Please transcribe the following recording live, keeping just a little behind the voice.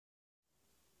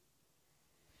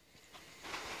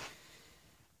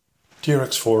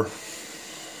TRX4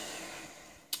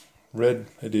 Red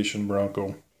Edition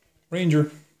Bronco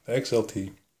Ranger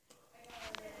XLT.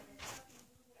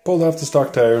 Pulled off the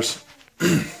stock tires.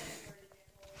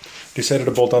 Decided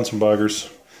to bolt on some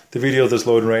boggers. The video that's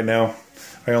loading right now,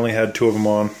 I only had 2 of them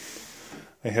on.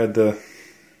 I had the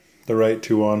right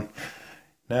 2 on.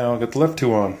 Now I got the left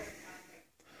 2 on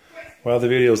while the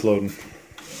video's loading.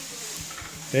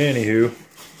 Anywho,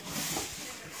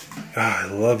 I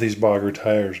love these bogger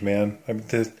tires, man. I mean,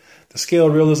 the scale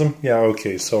of realism, yeah,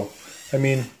 okay. So, I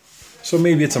mean, so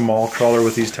maybe it's a mall crawler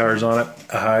with these tires on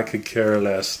it. I could care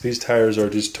less. These tires are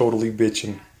just totally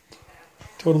bitchin'.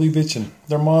 Totally bitchin'.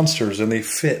 They're monsters and they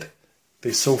fit.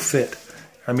 They so fit.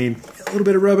 I mean, a little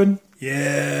bit of rubbing,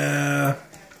 yeah. A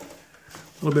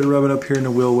little bit of rubbing up here in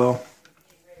the wheel well.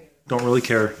 Don't really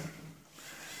care.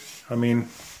 I mean,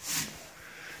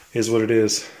 is what it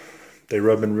is. They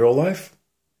rub in real life?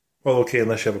 Well, okay,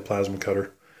 unless you have a plasma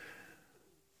cutter.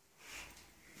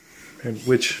 And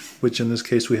which in this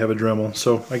case we have a Dremel.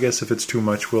 So I guess if it's too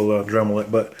much, we'll Dremel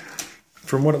it. But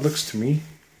from what it looks to me,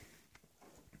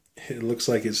 it looks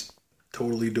like it's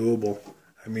totally doable.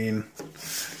 I mean,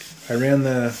 I ran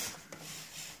the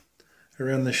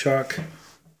shock.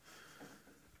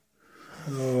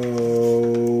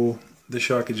 Oh, the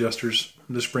shock adjusters,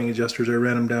 the spring adjusters. I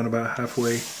ran them down about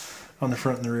halfway on the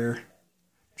front and the rear.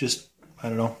 Just, I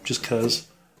don't know, just cause.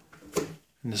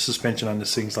 And the suspension on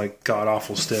this thing's like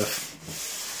god-awful stiff.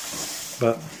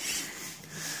 But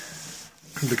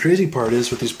the crazy part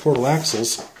is with these portal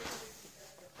axles,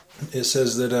 it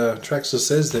says that, Traxxas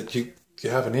says that you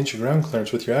have an inch of ground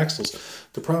clearance with your axles.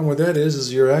 The problem with that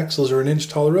is your axles are an inch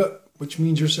taller up, which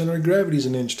means your center of gravity is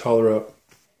an inch taller up.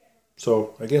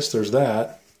 So I guess there's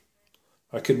that.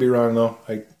 I could be wrong though.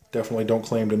 I definitely don't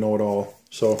claim to know it all.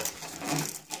 So,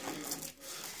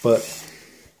 but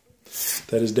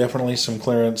that is definitely some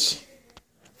clearance.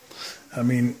 I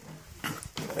mean,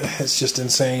 it's just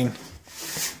insane.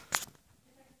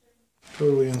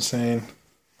 Totally insane.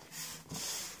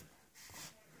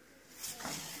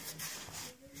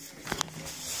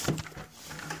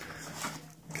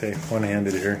 Okay,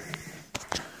 one-handed here.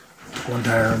 One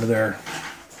tire under there.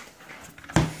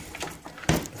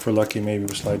 If we're lucky, maybe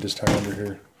we'll slide this tire under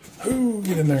here. Ooh,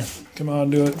 get in there. Come on,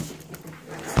 do it.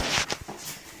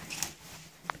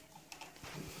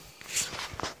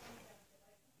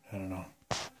 I don't know.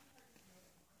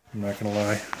 I'm not gonna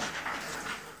lie.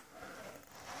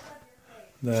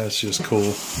 That's just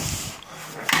cool.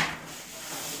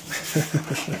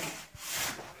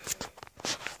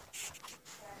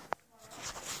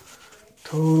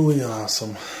 Totally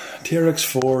awesome.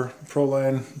 TRX4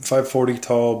 Proline 540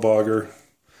 tall bogger.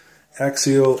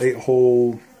 Axial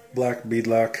 8-hole black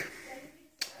beadlock.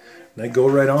 They go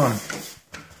right on.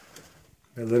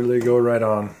 They literally go right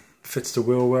on. Fits the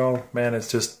wheel well. Man,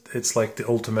 it's like the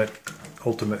ultimate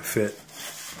fit.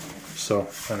 So,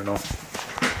 I don't know.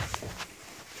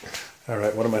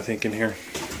 Alright, what am I thinking here?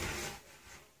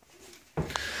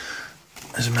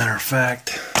 As a matter of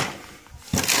fact,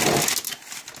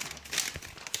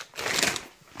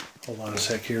 hold on a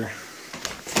sec here.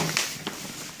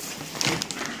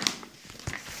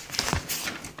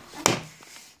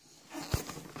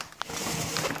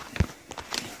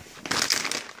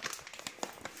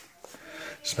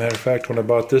 As a matter of fact, when I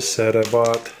bought this set, I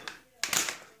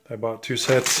bought 2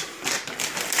 sets.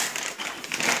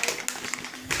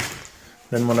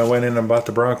 Then when I went in and bought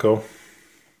the Bronco,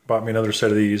 bought me another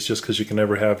set of these just because you can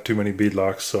never have too many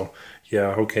beadlocks. So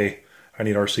yeah, okay, I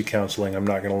need RC counseling, I'm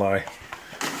not gonna lie.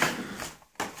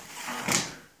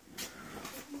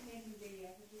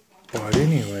 But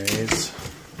anyways,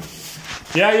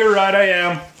 yeah, you're right, I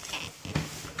am.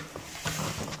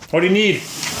 What do you need?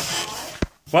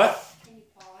 What?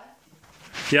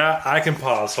 Yeah, I can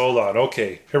pause. Hold on.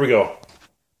 Okay, here we go.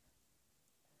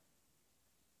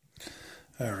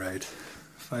 All right,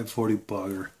 540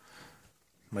 bogger.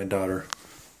 My daughter,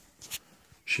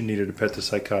 she needed to pet the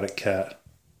psychotic cat.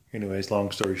 Anyways,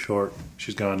 long story short,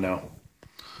 she's gone now.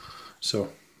 So,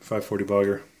 540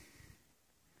 bogger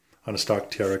on a stock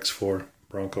TRX4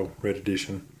 Bronco Red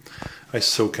Edition. I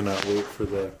so cannot wait for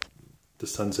the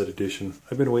Sunset Edition.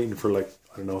 I've been waiting for like,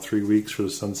 I don't know, 3 weeks for the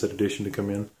Sunset Edition to come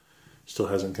in. Still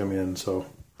hasn't come in, so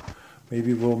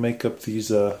maybe we'll make up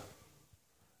these other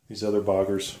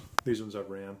boggers. These ones I've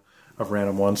ran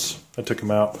them once. I took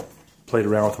them out, played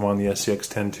around with them on the SCX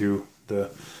 10.2, the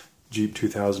Jeep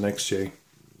 2000 XJ,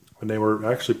 and they were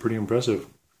actually pretty impressive.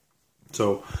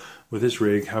 So with this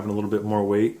rig having a little bit more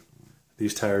weight,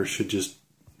 these tires should just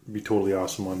be totally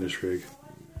awesome on this rig.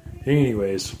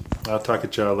 Anyways, I'll talk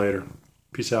to y'all later.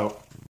 Peace out.